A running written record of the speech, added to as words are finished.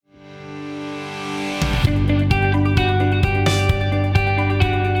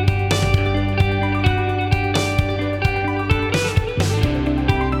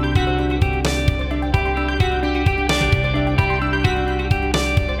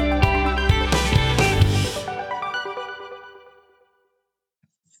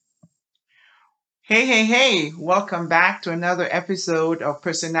Hey, hey, hey, welcome back to another episode of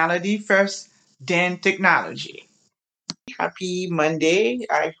Personality First, then Technology. Happy Monday.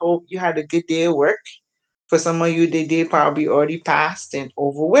 I hope you had a good day at work. For some of you, the day probably already passed and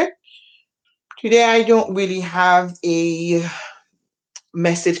over with. Today, I don't really have a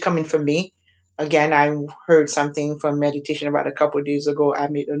message coming from me. Again, I heard something from meditation about a couple of days ago. I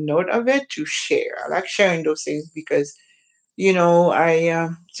made a note of it to share. I like sharing those things because I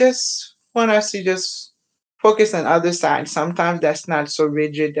just want us to just focus on other side. Sometimes that's not so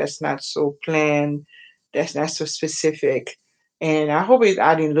rigid, that's not so planned, that's not so specific. And I hope it's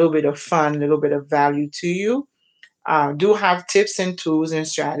adding a little bit of fun, a little bit of value to you. Do have tips and tools and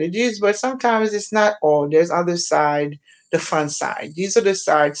strategies, but sometimes it's not all. There's other side, the fun side. These are the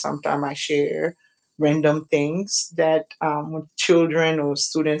sides sometimes I share random things that when children or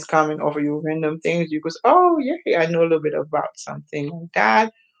students come and offer you random things, you go, oh yeah, I know a little bit about something like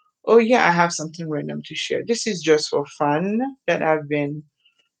that. Oh yeah, I have something random to share. This is just for fun that I've been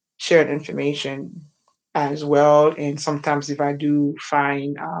sharing information as well. And sometimes if I do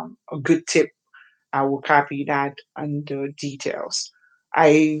find a good tip, I will copy that under details.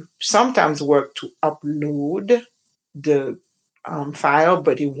 I sometimes work to upload the file,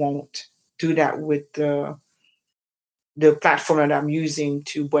 but it won't do that with the platform that I'm using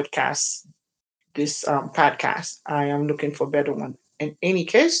to broadcast this podcast. I am looking for a better one. In any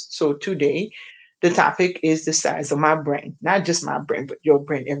case, so today the topic is the size of my brain, not just my brain, but your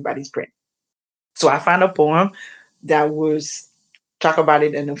brain, everybody's brain. So I found a poem that was talk about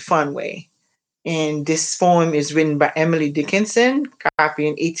it in a fun way. And this poem is written by Emily Dickinson, copy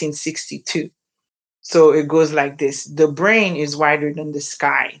in 1862. So it goes like this: the brain is wider than the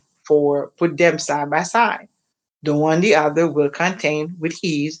sky, for put them side by side. The one the other will contain with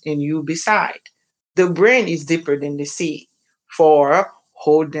ease in you beside. The brain is deeper than the sea, for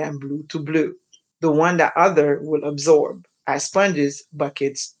hold them blue to blue. The one the other will absorb, as sponges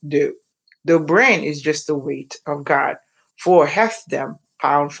buckets do. The brain is just the weight of God, for heft them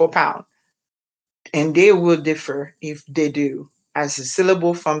pound for pound, and they will differ if they do, as a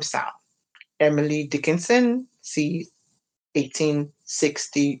syllable from sound. Emily Dickinson, c.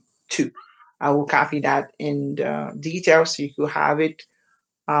 1862. I will copy that in the details so you could have it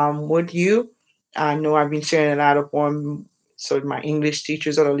with you. I know I've been sharing a lot of poems, so my English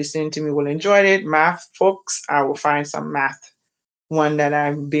teachers that are listening to me will enjoy it. Math folks, I will find some math one that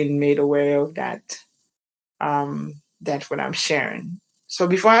I've been made aware of that's what I'm sharing. So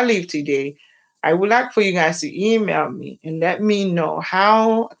before I leave today, I would like for you guys to email me and let me know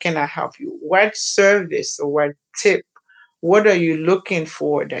how can I help you? What service or what tip, what are you looking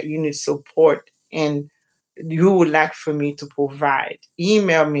for that you need support and you would like for me to provide?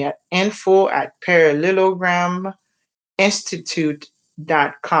 Email me at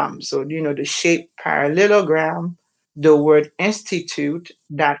info@parallelograminstitute.com. So, the shape parallelogram, the word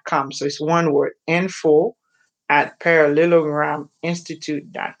institute.com. So it's one word, info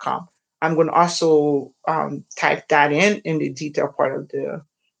 @parallelograminstitute.com. I'm going to also type that in the detail part of the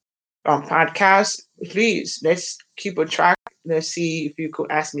podcast. Please, let's keep a track. Let's see if you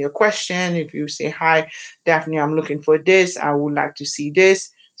could ask me a question. If you say, hi, Daphne, I'm looking for this. I would like to see this.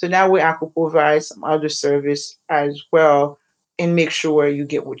 So that way I could provide some other service as well and make sure you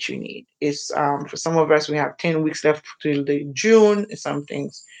get what you need. It's for some of us, we have 10 weeks left till the June. Some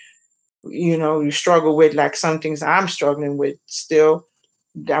things you struggle with, like some things I'm struggling with still,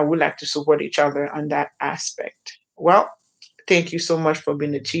 that would like to support each other on that aspect. Well, thank you so much for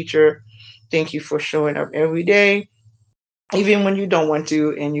being a teacher. Thank you for showing up every day, even when you don't want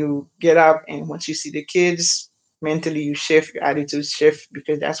to, and you get up and once you see the kids, mentally you shift, your attitude shift,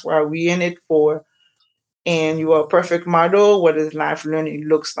 because that's why we in it for. And you are a perfect model what is life learning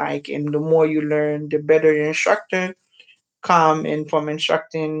looks like, and the more you learn, the better your instructor come in from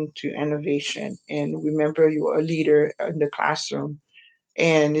instructing to innovation. And remember, you are a leader in the classroom,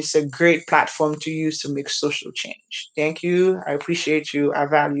 and it's a great platform to use to make social change. Thank you. I appreciate you. I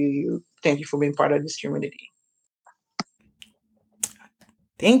value you. Thank you for being part of this community.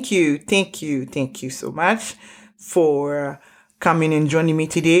 Thank you. Thank you. Thank you so much for coming and joining me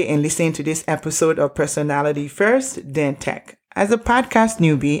today and listening to this episode of Personality First, then Tech. As a podcast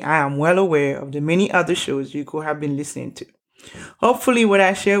newbie, I am well aware of the many other shows you could have been listening to. Hopefully, what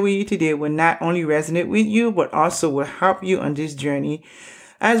I share with you today will not only resonate with you, but also will help you on this journey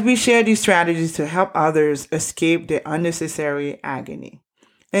as we share these strategies to help others escape the unnecessary agony.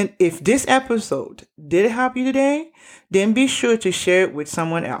 And if this episode did help you today, then be sure to share it with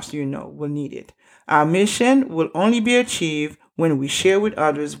someone else you know will need it. Our mission will only be achieved when we share with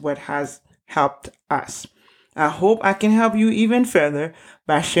others what has helped us. I hope I can help you even further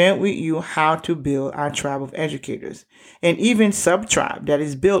by sharing with you how to build our tribe of educators and even sub-tribe that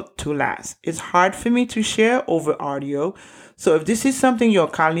is built to last. It's hard for me to share over audio, so if this is something your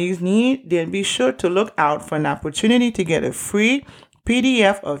colleagues need, then be sure to look out for an opportunity to get a free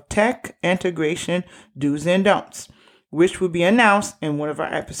PDF of tech integration do's and don'ts, which will be announced in one of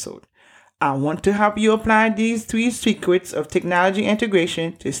our episodes. I want to help you apply these 3 secrets of technology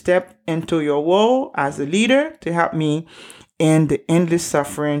integration to step into your role as a leader to help me end the endless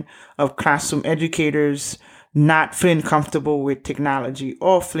suffering of classroom educators not feeling comfortable with technology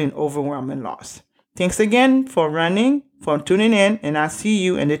or feeling overwhelmed and lost. Thanks again for tuning in, and I'll see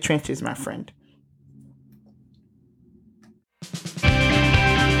you in the trenches, my friend.